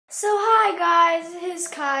So hi guys, it is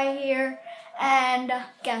Kai here, and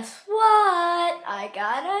guess what? I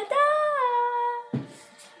got a dog!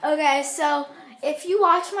 Okay, so if you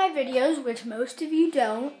watch my videos, which most of you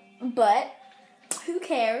don't, but who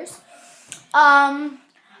cares?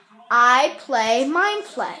 I play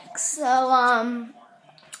Mineplex,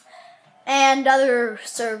 and other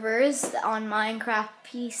servers on Minecraft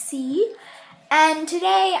PC, and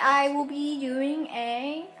today I will be doing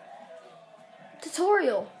a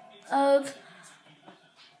tutorial of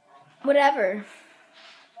whatever.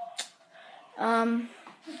 So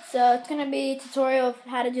it's gonna be a tutorial of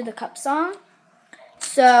how to do the cup song.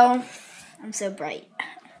 So I'm so bright.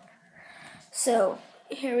 So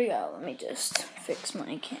here we go. Let me just fix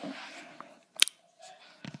my camera.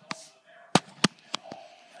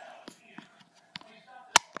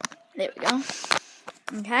 There we go.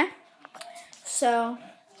 Okay. So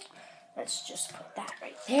let's just put that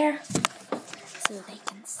right there so they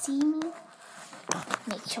can see me.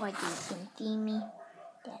 Make sure they can see me.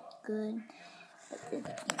 That's good. But then I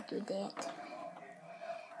can do that.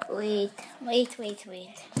 Wait. Can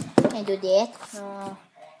I do that? No.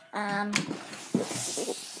 Can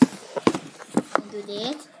I do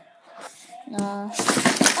that? No.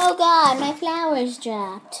 Oh God, my flowers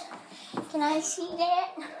dropped. Can I see that?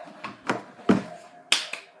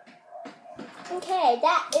 Okay,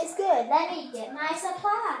 that is good. Let me get my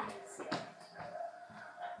supplies.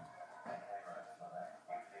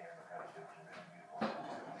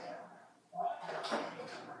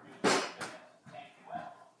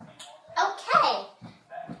 Okay.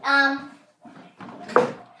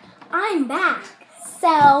 I'm back.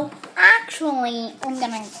 So, actually, I'm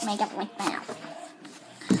gonna make it like that.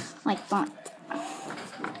 Like that.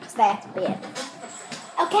 Because that's big.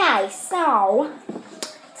 Okay, so,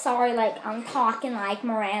 sorry, I'm talking like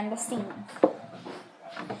Miranda Sings.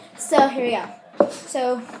 So, here we go.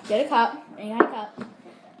 So, get a cup, and you got a cup.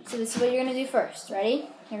 So, this is what you're gonna do first. Ready?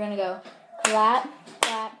 You're gonna go clap,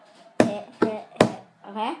 clap, hit, hit, hit.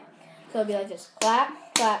 Okay? So, it'll be like this.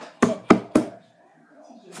 Clap, clap, hit, hit, hit.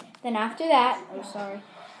 Then after that,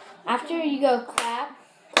 after you go clap,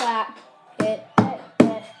 clap, hit, hit,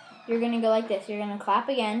 hit, you're going to go like this. You're going to clap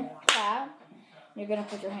again, clap. You're going to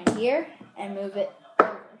put your hand here and move it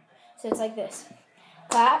over. So it's like this.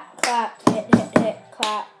 Clap, clap, hit, hit, hit,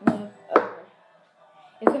 clap, move, over.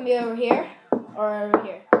 It can be over here or over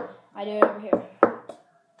here. I do it over here.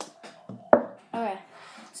 Okay,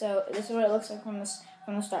 so this is what it looks like from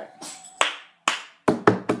the start.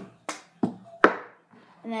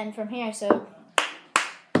 And then from here, so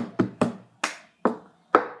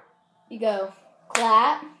you go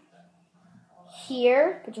clap,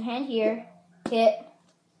 here, put your hand here, hit,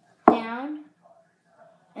 down,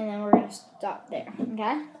 and then we're going to stop there,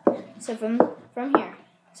 okay? So from here,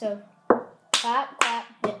 so clap, clap,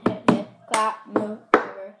 hit, hit, hit, clap, move,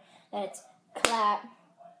 over. Then it's clap,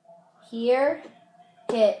 here,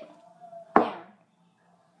 hit, down.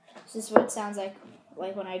 So this is what it sounds like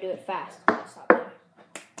when I do it fast. I'll stop there.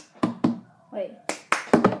 Wait.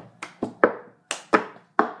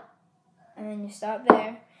 And then you stop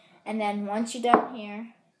there. And then once you're done here,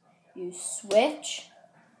 you switch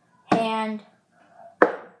hand.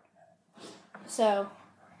 So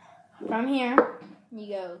from here, you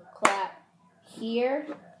go clap here,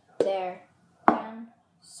 there, down,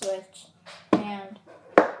 switch, hand,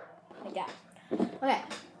 like that. Okay,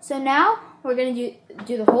 so now we're going to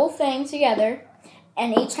do the whole thing together.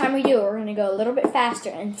 And each time we do it, we're going to go a little bit faster.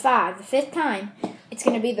 And the fifth time, it's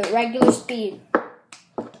going to be the regular speed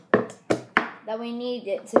that we need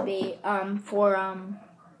it to be for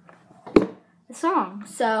the song.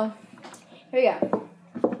 So, here we go.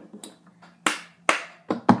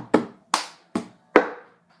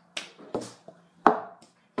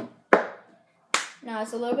 Now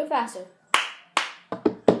it's a little bit faster.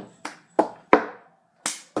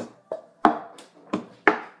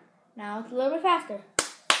 Now it's a little bit faster.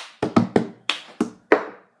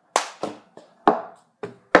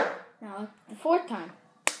 Now it's the fourth time.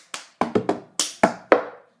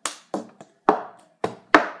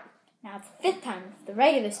 Now it's the fifth time, the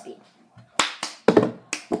regular speed.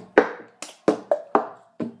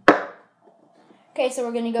 Okay, so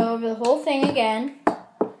we're gonna go over the whole thing again.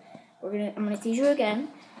 I'm gonna teach you again,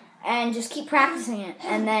 and just keep practicing it,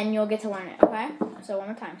 and then you'll get to learn it. Okay? So one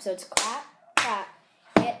more time. So it's clap, clap,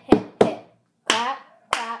 hit, hit, hit, clap,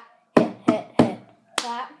 clap, hit, hit, hit,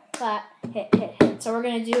 clap, clap, hit, hit, hit. So we're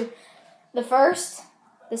gonna do the first,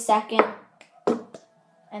 the second,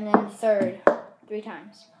 and then the third 3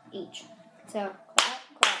 times each. So clap,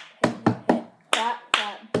 clap, hit, hit, hit, clap,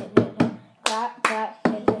 clap, hit, hit, hit, clap, clap,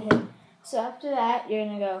 hit, hit, hit. So after that, you're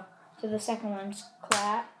gonna go to the second one, just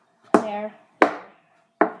clap, there,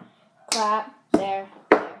 clap, there,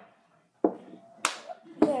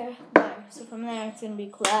 there. So from there, it's going to be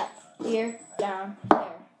clap, here, down,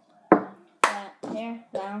 there. Clap, here,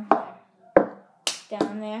 down, there.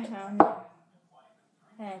 Down there, down there.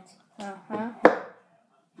 And,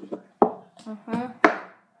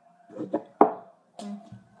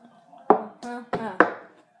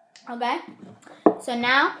 Okay, so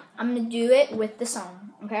now I'm going to do it with the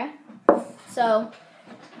song, okay? So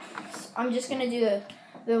I'm just going to do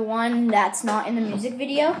the one that's not in the music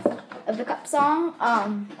video of the cup song.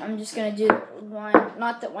 I'm just going to do one,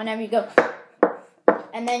 not that whenever you go,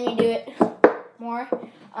 and then you do it more.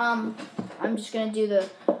 I'm just going to do the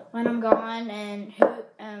when I'm gone and who,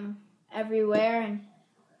 everywhere, and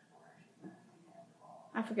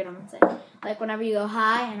I forget what I'm going to say. Like whenever you go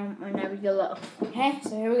high and whenever you go low. Okay, so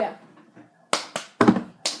here we go.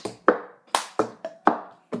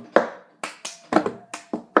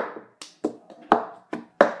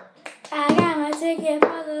 I got my ticket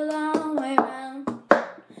for the long way round.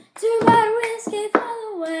 2 bottle whiskey for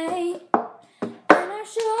the way. And I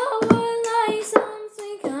sure would like some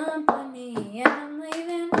sweet company. And I'm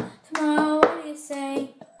leaving tomorrow, what do you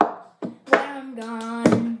say? When I'm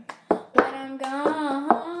gone, when I'm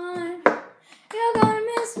gone. You're gonna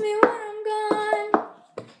miss me when I'm gone.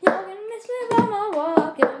 You're gonna miss me by my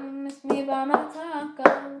walk. You're gonna miss me by my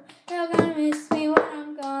taco. You're gonna miss me when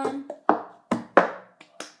I'm gone.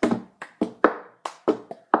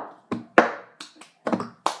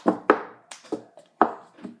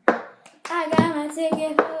 I got my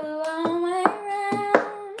ticket for the long way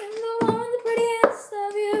round, and the one with the prettiest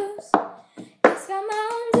of views. It's got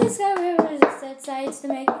mountains, it's got rivers, it's got sights to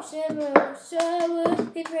make you shiver. Sure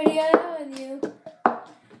would be prettier with you.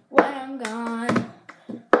 When I'm gone,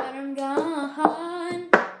 when I'm gone.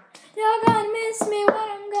 You're gonna miss me when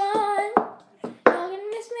I'm gone. You're gonna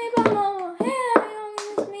miss me by my hair. You're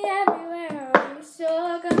gonna miss me everywhere. You're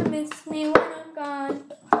sure gonna miss me when I'm gone.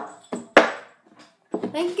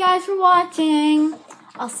 Thank you guys for watching.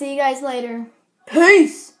 I'll see you guys later.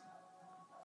 Peace!